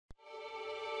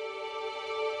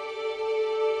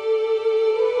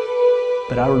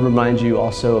But I would remind you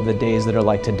also of the days that are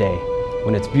like today,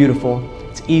 when it's beautiful,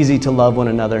 it's easy to love one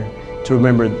another, to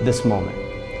remember this moment.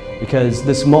 Because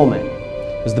this moment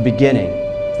was the beginning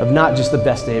of not just the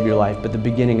best day of your life, but the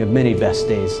beginning of many best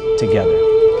days together.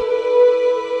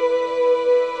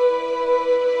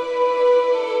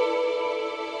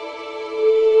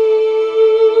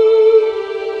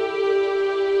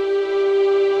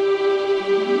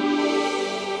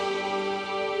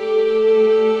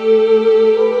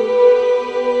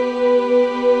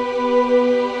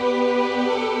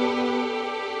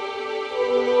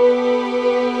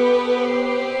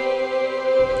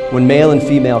 When male and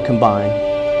female combine,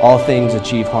 all things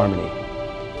achieve harmony,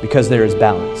 because there is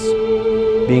balance.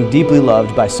 Being deeply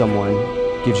loved by someone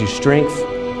gives you strength,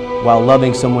 while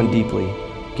loving someone deeply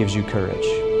gives you courage.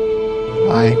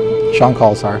 I, Sean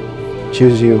Kalsar,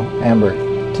 choose you, Amber,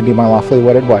 to be my lawfully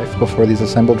wedded wife before these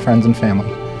assembled friends and family,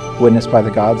 witnessed by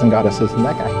the gods and goddesses and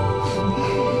that guy.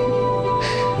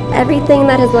 Everything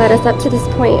that has led us up to this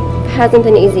point hasn't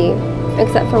been easy,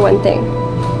 except for one thing: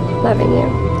 loving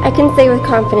you. I can say with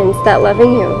confidence that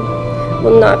loving you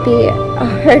will not be a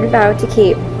hard vow to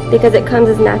keep, because it comes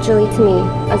as naturally to me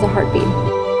as a heartbeat.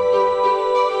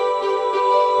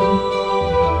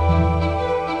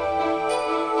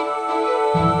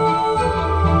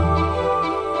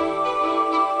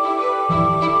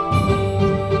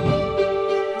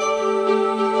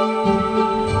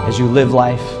 As you live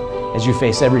life, as you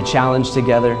face every challenge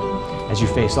together, as you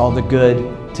face all the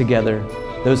good together,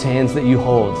 those hands that you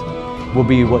hold will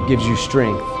be what gives you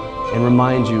strength and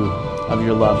remind you of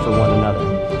your love for one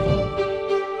another.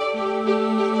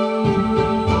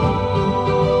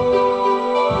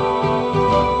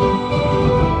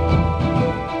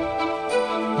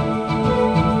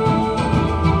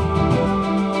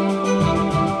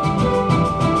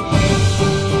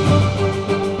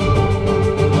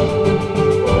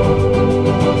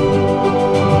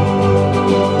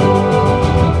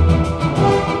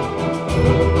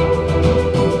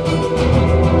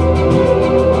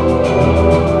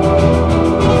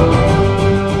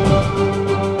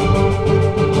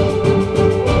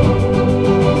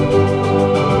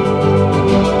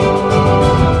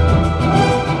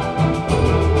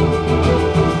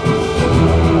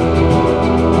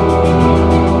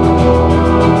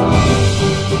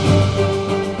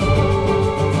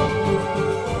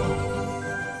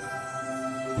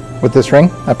 With this ring,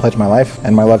 I pledge my life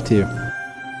and my love to you.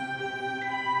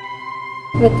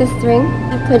 With this ring,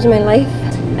 I pledge my life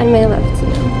and my love to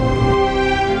you.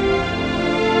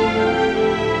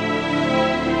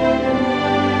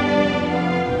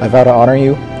 I vow to honor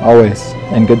you, always,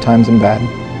 in good times and bad.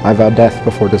 I vow death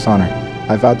before dishonor.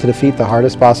 I vow to defeat the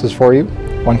hardest bosses for you,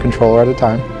 one controller at a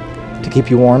time, to keep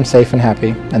you warm, safe, and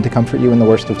happy, and to comfort you in the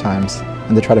worst of times,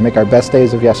 and to try to make our best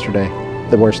days of yesterday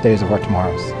the worst days of our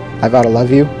tomorrows. I vow to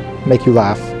love you, make you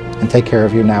laugh, and take care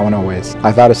of you now and always.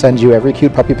 I vow to send you every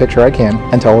cute puppy picture I can,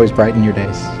 and to always brighten your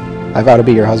days. I vow to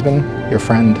be your husband, your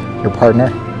friend, your partner,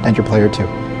 and your player too.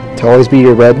 To always be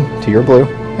your red to your blue,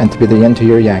 and to be the yin to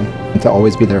your yang, and to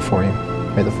always be there for you.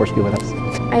 May the force be with us.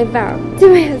 I vow to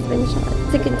my husband,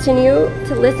 Sean, to continue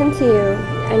to listen to you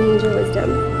and heed your wisdom,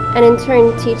 and in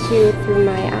turn teach you through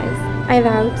my eyes. I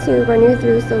vow to run you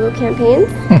through solo campaigns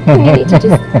when you need to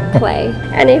just play.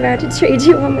 And I vow to trade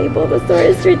you on my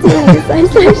Bulbasaurus for teams, side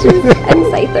slashes, and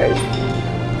scythers.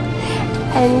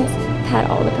 And pat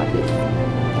all the puppies.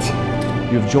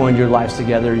 You've joined your lives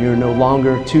together. You're no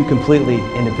longer two completely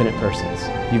independent persons.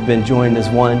 You've been joined as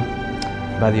one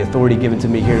by the authority given to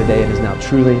me here today. It is now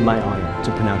truly my honor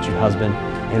to pronounce you husband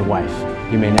and wife.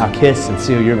 You may now kiss and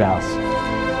seal your vows.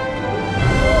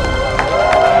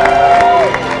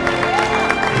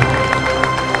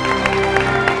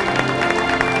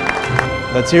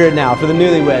 Let's hear it now for the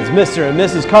newlyweds, Mr. and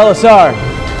Mrs. Kalsar.